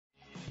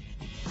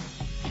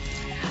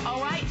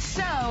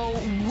So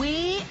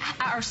we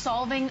are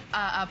solving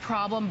a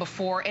problem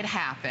before it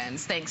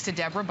happens, thanks to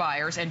Deborah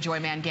Byers and Joy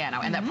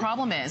Mangano. And that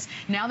problem is,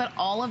 now that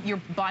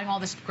you're buying all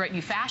this great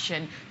new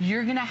fashion,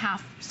 you're going to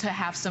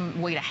have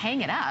some way to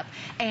hang it up.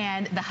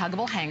 And the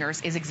Huggable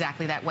hangers is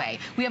exactly that way.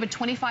 We have a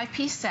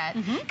 25-piece set,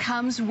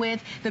 comes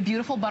with the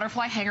beautiful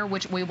butterfly hanger,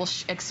 which we will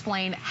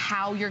explain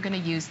how you're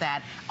going to use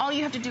that. All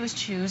you have to do is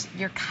choose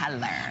your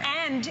color.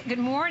 And good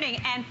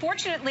morning. And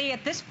fortunately,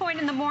 at this point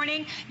in the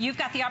morning, you've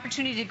got the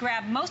opportunity to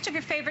grab most of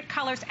your favorite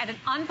colors at an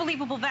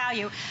unbelievable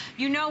value.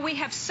 You know, we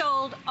have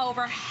sold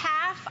over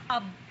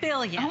 500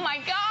 million. Oh my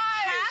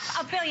gosh!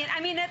 500 million.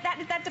 I mean,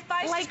 that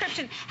defies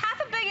description.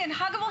 500 million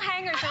Huggable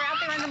hangers are out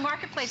there in the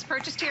marketplace,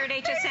 purchased here at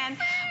HSN,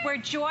 where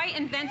Joy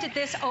invented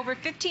this over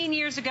 15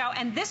 years ago.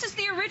 And this is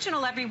the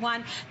original,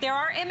 everyone. There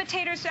are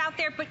imitators out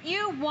there, but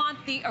you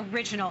want the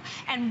original.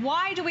 And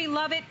why do we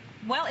love it?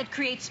 Well, it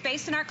creates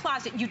space in our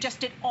closet. You just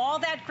did all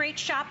that great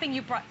shopping.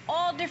 You brought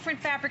all different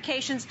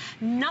fabrications.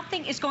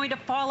 Nothing is going to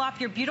fall off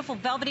your beautiful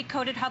velvety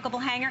coated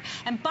Huggable hanger.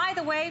 And by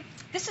the way,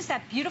 this is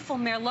that beautiful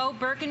Merlot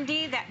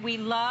burgundy that we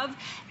love.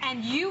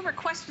 And you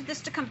requested this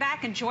to come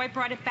back, and Joy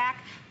brought it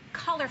back.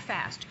 Color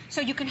fast,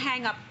 so you can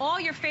hang up all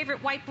your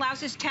favorite white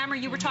blouses. Tamara,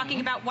 you were talking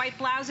about white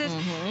blouses.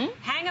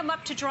 Hang them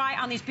up to dry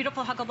on these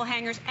beautiful Huggable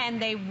hangers,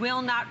 and they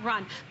will not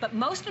run. But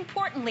most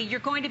importantly, you're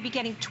going to be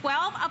getting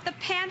 12 of the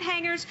pant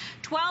hangers,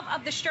 12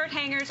 of the shirt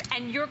hangers,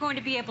 and you're going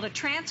to be able to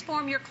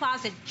transform your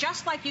closet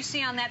just like you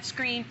see on that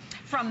screen,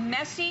 from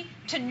messy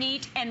to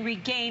neat, and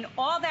regain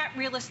all that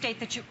real estate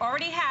that you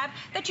already have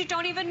that you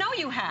don't even know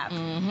you have.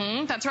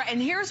 That's right.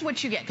 And here's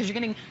what you get, because you're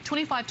getting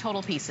 25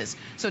 total pieces.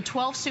 So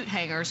 12 suit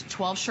hangers,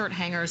 12 shirt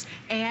hangers,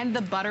 and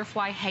the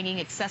butterfly hanging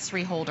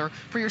accessory holder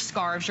for your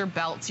scarves, your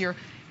belts, your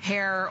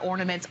hair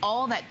ornaments,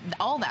 all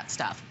that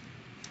stuff.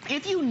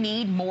 If you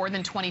need more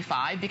than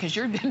 25, because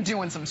you've been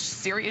doing some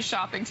serious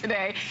shopping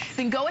today,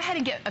 then go ahead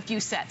and get a few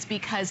sets,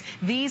 because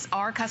these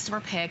are customer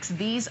picks,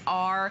 these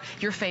are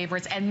your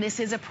favorites, and this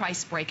is a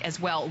price break as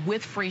well,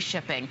 with free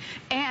shipping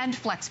and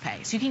flex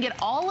pay. So you can get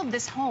all of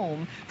this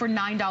home for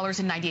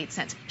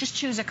 $9.98. Just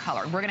choose a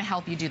color. We're going to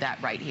help you do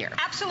that right here.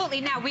 Absolutely.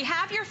 Now, we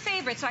have your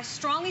favorites. I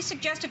strongly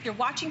suggest, if you're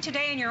watching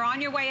today and you're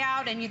on your way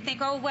out and you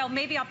think, oh, well,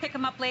 maybe I'll pick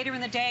them up later in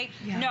the day.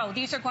 No,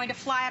 these are going to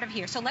fly out of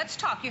here. So let's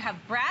talk. You have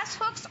brass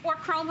hooks or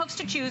chrome hooks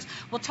to choose.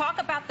 We'll talk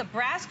about the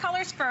brass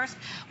colors first.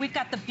 We've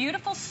got the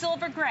beautiful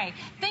silver gray.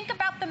 Think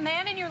about the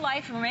man in your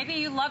life, or maybe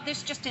you love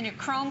this just in your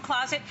chrome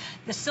closet.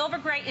 The silver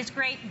gray is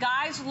great.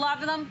 Guys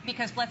love them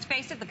because, let's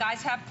face it, the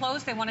guys have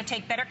clothes. They want to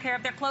take better care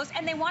of their clothes,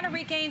 and they want to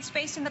regain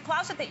space in the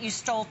closet that you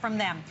stole from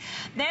them.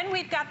 Then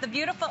we've got the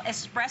beautiful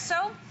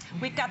espresso.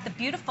 We've got the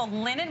beautiful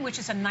linen, which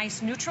is a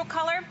nice neutral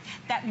color.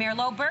 That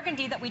Merlot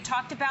burgundy that we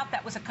talked about,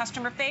 that was a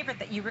customer favorite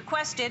that you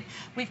requested.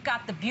 We've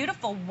got the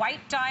beautiful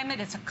white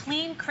diamond. It's a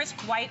clean, crisp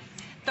white.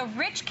 The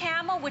rich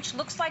camel, which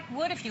looks like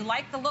wood, if you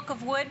like the look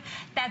of wood.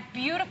 That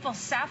beautiful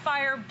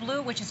sapphire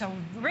blue, which is a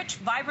rich,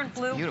 vibrant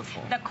blue.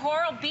 Beautiful. The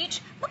coral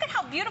beach. Look at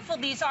how beautiful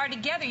these are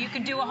together. You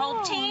can do a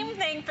whole team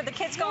thing for the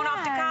kids going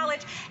off to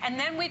college. And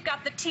then we've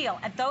got the teal.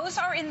 And those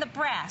are in the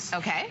brass.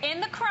 Okay.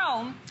 In the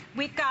chrome,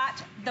 we've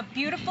got the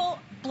beautiful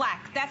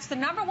black. That's the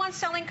 #1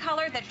 selling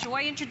color that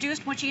Joy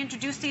introduced when she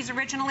introduced these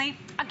originally.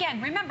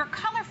 Again, remember,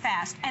 color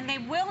fast, and they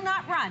will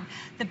not run.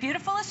 The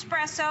beautiful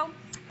espresso,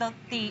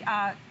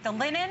 the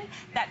linen,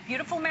 that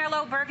beautiful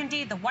Merlot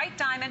burgundy, the white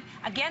diamond,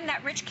 again,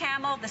 that rich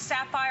camel, the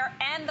sapphire,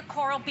 and the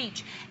coral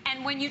beach.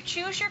 And when you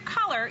choose your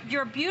color,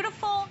 your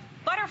beautiful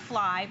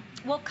butterfly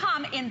will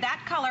come in that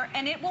color,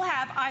 and it will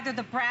have either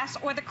the brass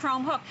or the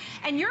chrome hook.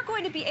 And you're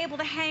going to be able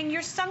to hang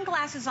your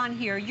sunglasses on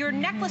here, your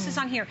necklaces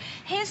on here,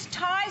 his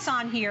ties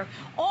on here,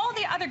 all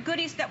the other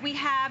goodies that we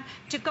have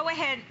to go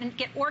ahead and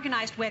get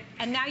organized with.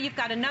 And now you've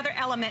got another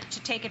element to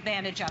take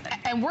advantage of it.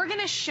 And we're going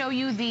to show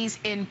you these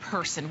in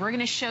person. We're going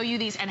to show you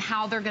these and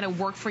how they're going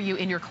to work for you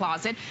in your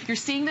closet. You're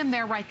seeing them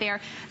there right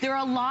there. There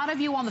are a lot of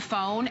you on the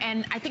phone,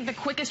 and I think the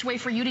quickest way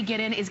for you to get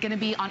in is going to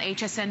be on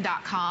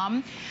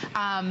hsn.com.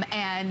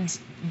 And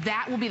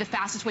that will be the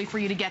fastest way for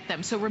you to get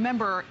them. So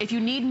remember, if you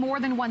need more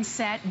than one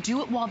set,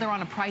 do it while they're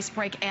on a price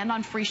break and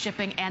on free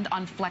shipping and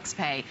on flex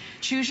pay.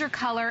 Choose your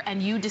color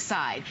and you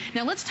decide.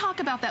 Now let's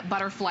talk about that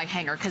butterfly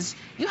hanger, because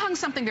you hung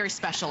something very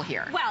special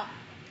here. Well,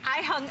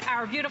 I hung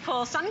our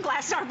beautiful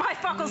sunglasses, our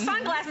bifocal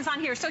sunglasses on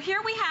here. So here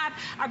we have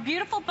our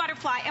beautiful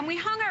butterfly, and we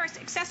hung our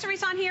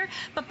accessories on here.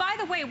 But by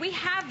the way, we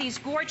have these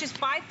gorgeous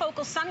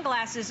bifocal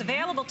sunglasses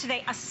available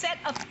today, a set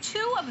of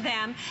 2 of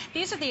them.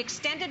 These are the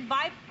extended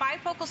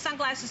bifocal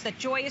sunglasses that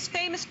Joy is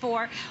famous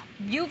for.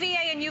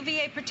 UVA and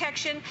UVA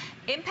protection,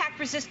 impact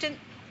resistant.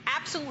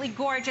 Absolutely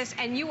gorgeous,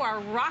 and you are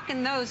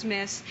rocking those,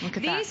 miss. Look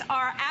at These that.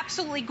 are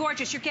absolutely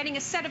gorgeous. You're getting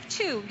a set of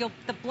 2.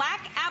 The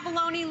black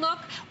abalone look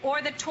or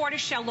the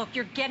tortoiseshell look.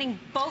 You're getting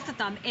both of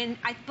them. And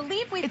I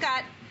believe we've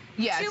got...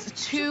 Yes,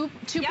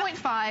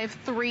 2.5,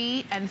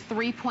 3, and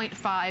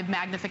 3.5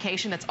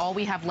 magnification. That's all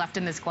we have left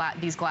in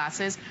these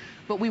glasses.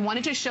 But we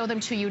wanted to show them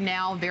to you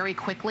now very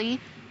quickly,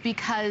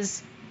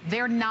 because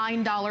they're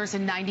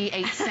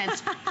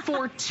 $9.98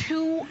 for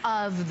 2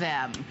 of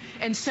them.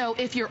 And so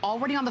if you're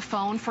already on the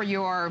phone for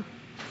your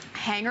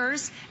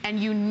hangers and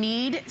you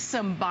need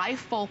some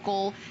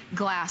bifocal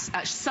glass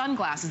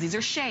sunglasses, these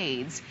are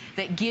shades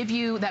that give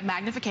you that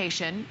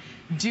magnification,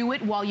 do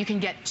it while you can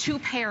get 2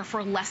 pair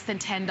for less than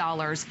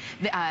 $10.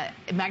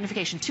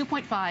 Magnification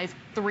 2.5,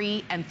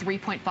 3, and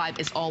 3.5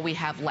 is all we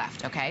have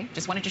left, okay?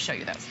 Just wanted to show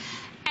you those.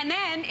 And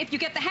then, if you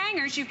get the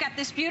hangers, you've got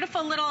this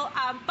beautiful little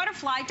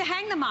butterfly to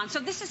hang them on. So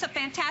this is a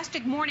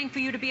fantastic morning for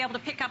you to be able to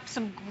pick up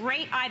some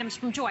great items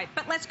from Joy.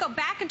 But let's go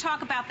back and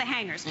talk about the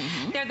hangers.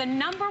 They're the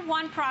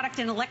 #1 product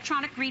in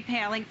electronic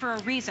retailing for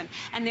a reason.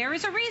 And there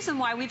is a reason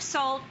why we've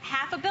sold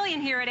 500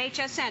 million here at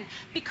HSN,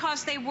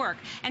 because they work.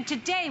 And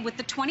today, with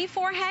the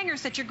 24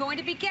 hangers that you're going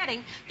to be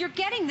getting, you're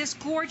getting this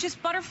gorgeous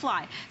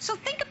butterfly. So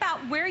think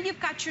about where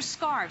you've got your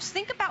scarves.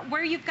 Think about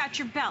where you've got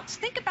your belts.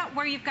 Think about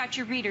where you've got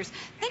your readers.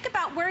 Think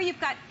about where you've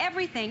got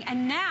everything.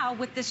 And now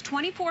with this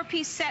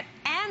 24-piece set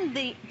and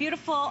the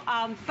beautiful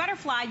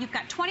butterfly, you've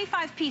got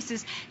 25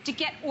 pieces to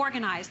get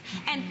organized.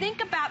 And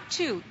think about,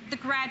 too, the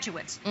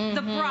graduates,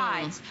 the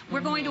brides.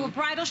 We're going to a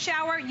bridal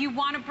shower. You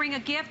want to bring a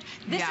gift.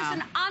 This is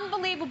an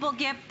unbelievable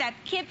gift that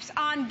keeps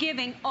on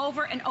giving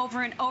over and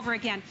over and over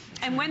again.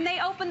 And when they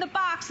open the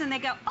box and they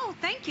go, oh,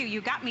 thank you, you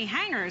got me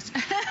hangers,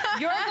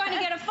 you're going to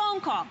get a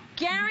phone call,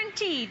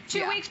 guaranteed,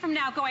 2 weeks from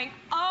now, going,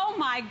 oh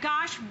my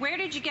gosh, where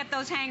did you get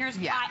those hangers?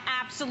 I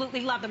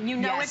absolutely love them. You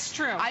know it's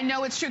true. I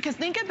know it's true, because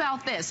think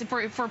about this.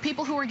 For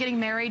people who are getting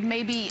married,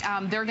 maybe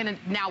they're going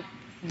to now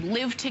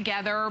live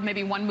together,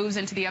 maybe one moves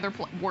into the other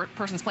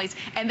person's place,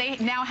 and they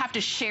now have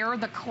to share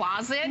the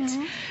closet.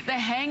 The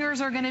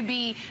hangers are going to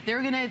be,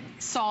 they're going to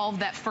solve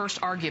that first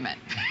argument.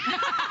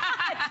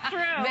 It's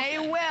true. They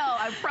will.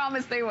 I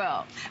promise they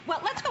will.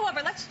 Well, let's go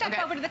over. Let's step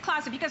over to the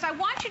closet, because I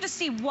want you to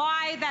see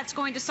why that's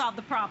going to solve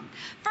the problem.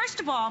 First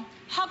of all,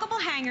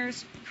 huggable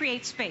hangers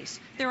create space.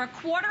 They're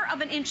 1/4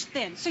 of an inch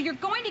thin, so you're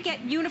going to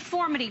get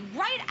uniformity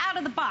right out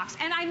of the box.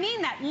 And I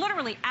mean that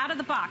literally out of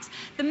the box.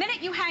 The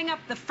minute you hang up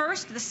the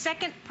first, the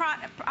second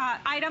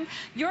item,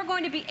 you're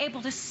going to be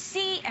able to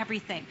see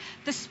everything.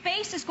 The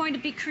space is going to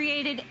be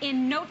created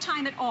in no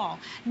time at all.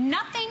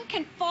 Nothing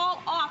can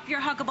fall off your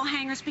huggable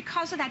hangers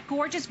because of that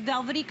gorgeous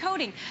velvety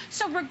coating.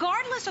 So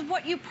regardless of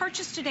what you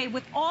purchase today,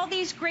 with all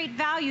these great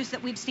values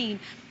that we've seen,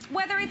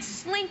 whether it's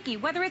Slinky,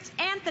 whether it's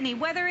Anthony,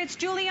 whether it's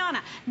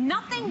Juliana,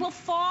 nothing will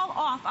fall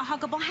off a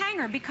huggable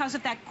hanger because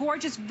of that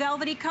gorgeous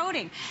velvety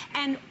coating.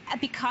 And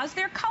because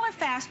they're color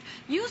fast,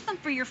 use them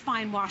for your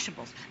fine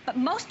washables. But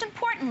most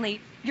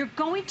importantly, you're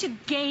going to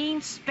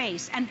gain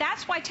space. And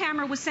that's why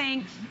Tamara was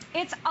saying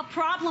it's a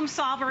problem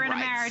solver in a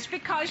marriage,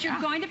 because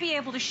you're going to be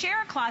able to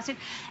share a closet,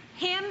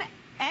 him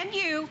and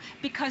you,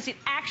 because it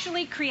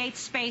actually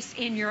creates space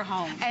in your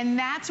home. And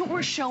that's what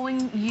we're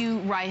showing you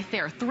right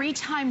there. 3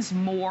 times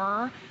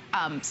more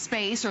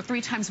space, or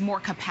 3 times more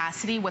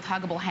capacity with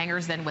huggable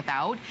hangers than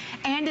without.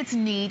 And it's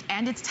neat,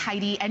 and it's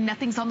tidy, and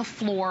nothing's on the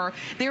floor.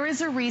 There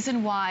is a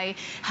reason why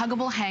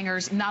huggable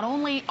hangers not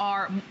only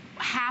are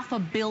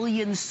 500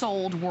 million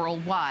sold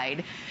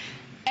worldwide,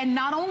 and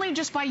not only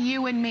just by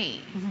you and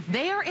me,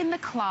 they are in the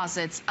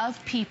closets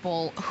of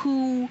people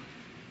who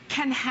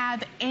can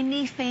have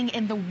anything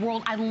in the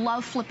world. I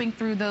love flipping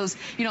through those,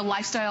 you know,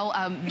 lifestyle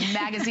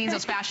magazines,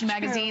 those fashion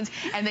magazines,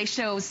 and they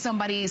show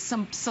somebody,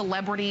 some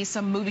celebrity,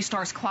 some movie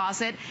star's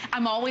closet.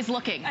 I'm always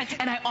looking,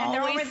 and I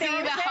always see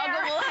the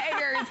huggable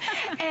hangers.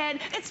 And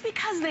it's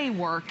because they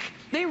work.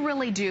 They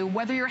really do.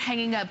 Whether you're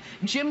hanging up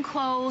gym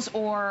clothes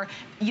or,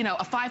 you know,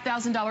 a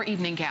 $5,000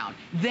 evening gown,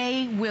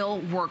 they will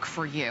work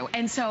for you.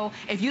 And so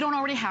if you don't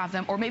already have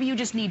them, or maybe you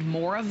just need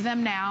more of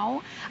them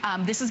now,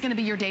 this is going to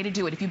be your day to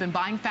do it. If you've been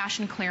buying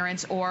fashion clearance,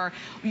 or,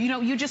 you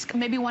know, you just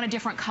maybe want a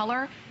different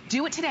color,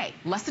 do it today.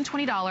 Less than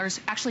 $20,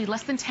 actually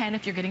less than $10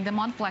 if you're getting them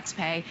on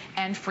FlexPay,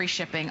 and free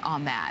shipping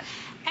on that.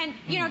 And,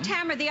 you know,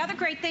 Tamara, the other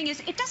great thing is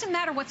it doesn't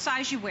matter what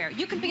size you wear.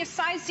 You can be a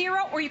size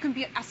 0, or you can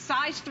be a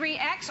size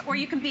 3X, or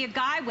you can be a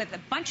guy with a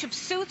bunch of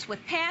suits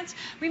with pants.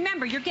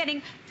 Remember, you're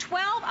getting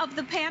 12 of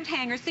the pant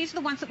hangers. These are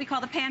the ones that we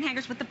call the pant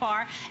hangers with the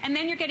bar. And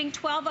then you're getting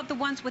 12 of the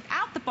ones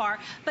without the bar.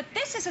 But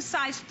this is a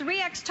size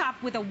 3X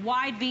top with a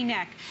wide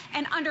V-neck.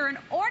 And under an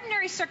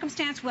ordinary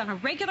circumstance, on a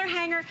regular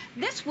hanger,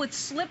 this would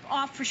slip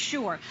off for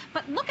sure.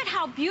 But look at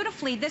how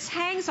beautifully this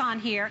hangs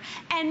on here,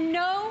 and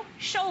no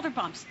shoulder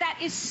bumps. That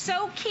is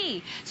so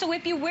key. So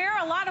if you wear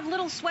a lot of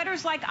little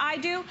sweaters like I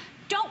do,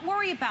 don't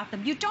worry about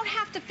them. You don't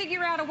have to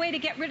figure out a way to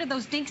get rid of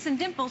those dinks and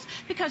dimples,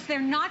 because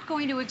they're not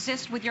going to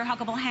exist with your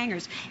huggable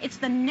hangers. It's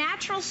the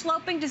natural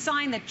sloping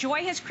design that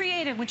Joy has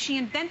created when she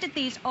invented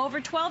these over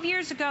 12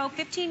 years ago,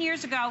 15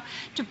 years ago,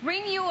 to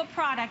bring you a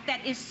product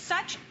that is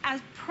such a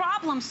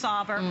problem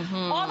solver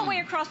all the way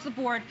across the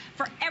board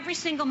for every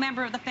single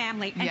member of the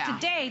family. And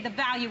today, the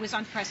value is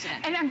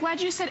unprecedented. And I'm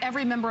glad you said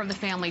every member of the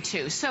family,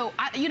 too. So,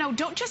 you know,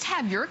 don't just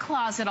have your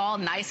closet all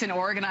nice and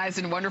organized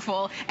and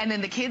wonderful, and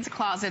then the kids'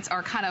 closets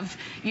are kind of,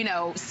 you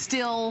know,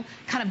 still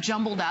kind of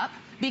jumbled up.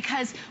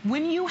 because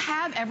when you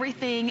have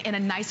everything in a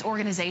nice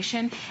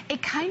organization,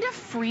 it kind of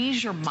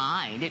frees your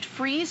mind. It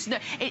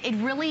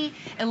really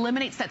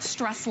eliminates that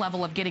stress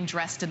level of getting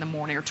dressed in the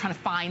morning or trying to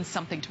find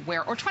something to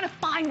wear or trying to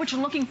find what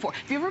you're looking for.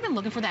 Have you ever been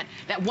looking for that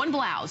one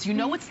blouse? You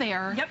know it's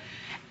there. Yep.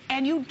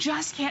 And you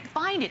just can't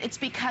find it. It's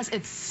because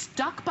it's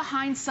stuck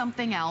behind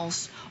something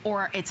else,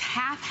 or it's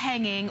half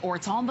hanging, or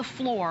it's on the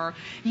floor.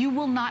 You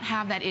will not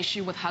have that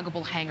issue with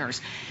Huggable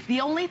hangers. The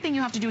only thing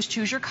you have to do is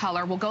choose your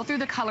color. We'll go through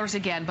the colors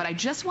again, but I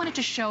just wanted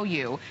to show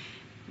you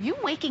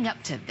waking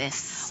up to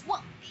this.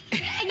 Well,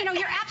 you know,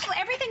 you're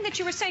absolutely, everything that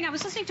you were saying, I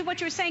was listening to what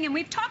you were saying, and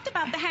we've talked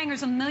about the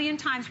hangers a million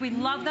times. We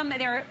love them.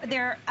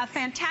 They're a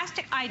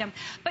fantastic item.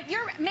 But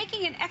you're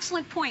making an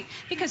excellent point,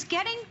 because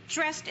getting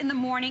dressed in the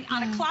morning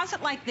on a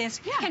closet like this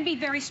can be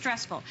very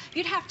stressful.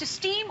 You'd have to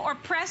steam or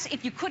press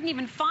if you couldn't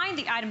even find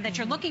the item that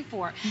you're looking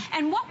for.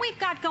 And what we've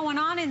got going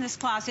on in this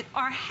closet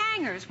are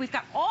hangers. We've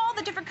got all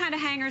the different kind of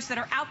hangers that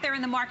are out there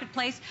in the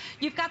marketplace.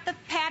 You've got the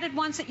padded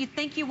ones that you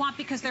think you want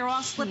because they're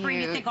all slippery.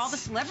 And you think all the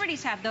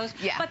celebrities have those,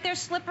 but they're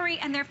slippery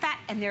and they're fat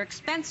and they're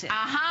expensive.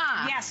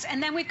 Yes,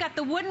 and then we've got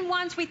the wooden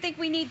ones. We think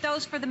we need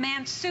those for the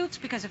man's suits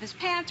because of his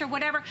pants or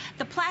whatever.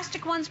 The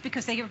plastic ones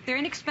because they're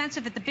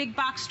inexpensive at the big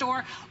box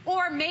store,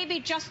 or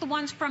maybe just the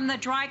ones from the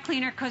dry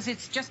cleaner because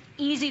it's just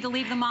easy to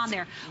leave them on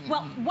there.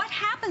 Well, what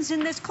happens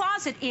in this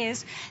closet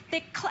is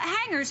the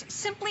hangers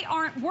simply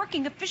aren't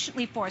working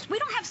efficiently for us. We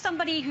don't have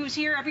somebody who's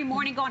here every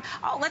morning going,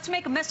 oh, let's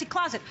make a messy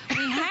closet.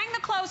 We hang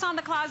the clothes on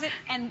the closet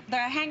and the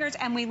hangers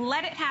and we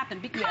let it happen,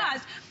 because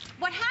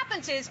what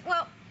happens is,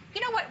 well, you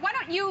know what? Why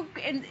don't you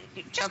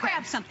just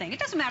grab something? It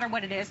doesn't matter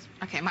what it is.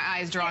 Okay, my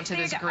eye's drawn to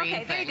this green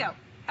thing. Okay, there you go.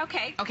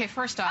 Okay. Okay,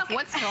 first off,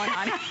 what's going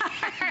on?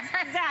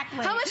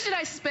 Exactly. How much did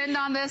I spend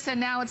on this and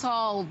now it's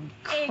all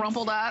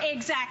crumpled up?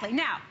 Exactly.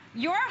 Now,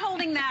 you're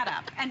holding that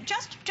up, and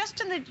just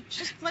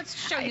let's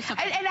show you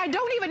something. And I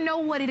don't even know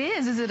what it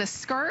is. Is it a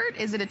skirt?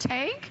 Is it a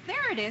tank?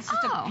 There it is.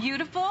 It's a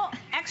beautiful,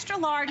 extra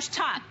large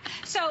top.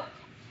 So,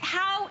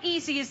 how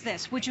easy is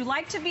this? Would you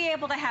like to be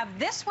able to have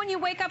this when you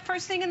wake up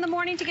first thing in the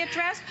morning to get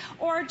dressed?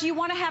 Or do you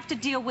want to have to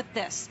deal with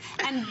this?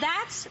 And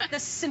that's the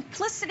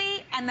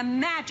simplicity and the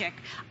magic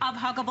of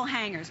Huggable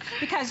hangers.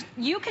 Because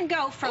you can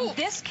go from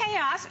this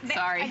chaos...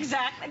 Sorry.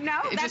 Exactly.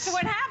 No, that's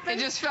what happens.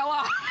 It just fell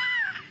off.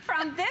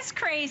 From this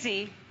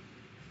crazy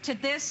to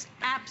this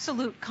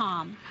absolute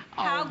calm.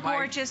 How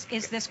gorgeous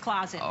is this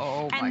closet?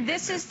 And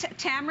this is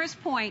Tamara's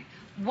point.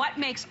 What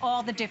makes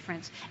all the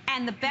difference?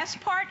 And the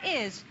best part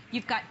is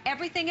you've got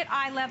everything at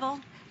eye level.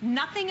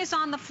 Nothing is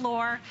on the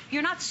floor.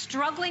 You're not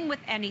struggling with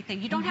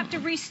anything. You don't have to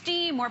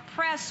re-steam or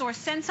press or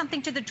send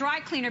something to the dry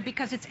cleaner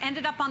because it's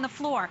ended up on the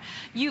floor.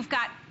 You've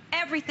got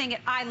everything at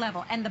eye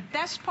level. And the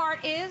best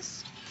part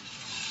is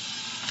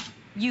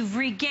you've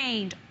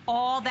regained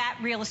all that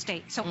real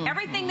estate. So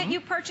everything that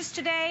you purchased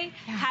today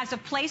has a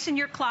place in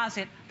your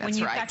closet when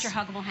you've got your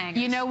Huggable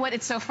hangers. You know what?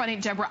 It's so funny,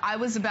 Deborah. I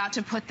was about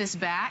to put this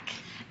back,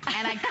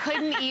 and I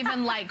couldn't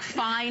even, like,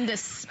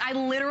 I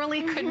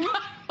literally could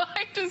not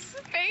find a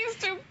space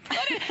to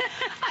put it.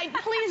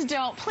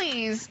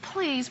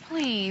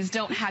 Please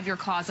don't have your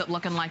closet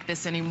looking like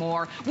this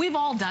anymore. We've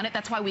all done it.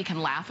 That's why we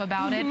can laugh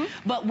about it.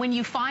 But when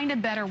you find a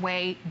better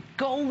way,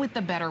 go with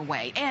the better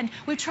way. And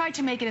we've tried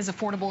to make it as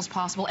affordable as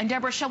possible. And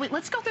Deborah,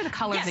 let's go through the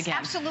colors again.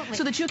 Absolutely.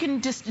 So that you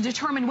can just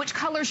determine which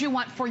colors you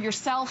want for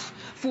yourself,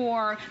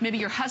 for maybe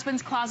your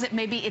husband's closet,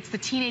 maybe it's the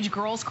teenage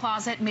girl's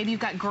closet, maybe you've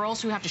got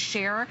girls who have to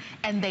share,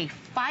 and they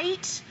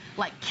fight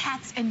like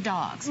cats and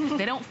dogs.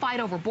 They don't fight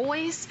over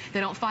boys.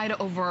 They don't fight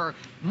over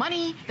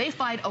money. They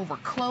fight over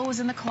clothes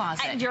in the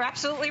closet. And you're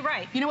absolutely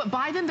right. You know what?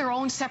 Buy them their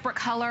own separate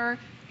color.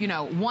 You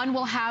know, one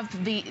will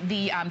have the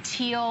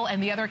teal,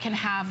 and the other can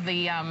have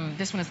the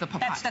this one is the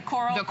papaya. That's the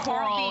coral. The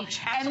coral. Beach.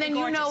 And then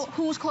you know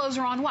whose clothes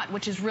are on what,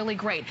 which is really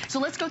great. So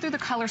let's go through the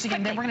colors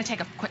again. Then we're going to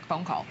take a quick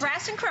phone call.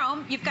 Brass and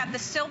chrome. You've got the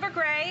silver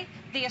gray,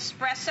 the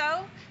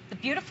espresso, the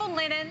beautiful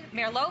linen,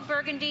 merlot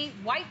burgundy,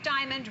 white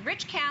diamond,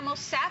 rich camel,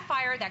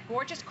 sapphire, that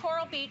gorgeous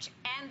coral beach,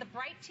 and the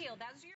bright teal. That's your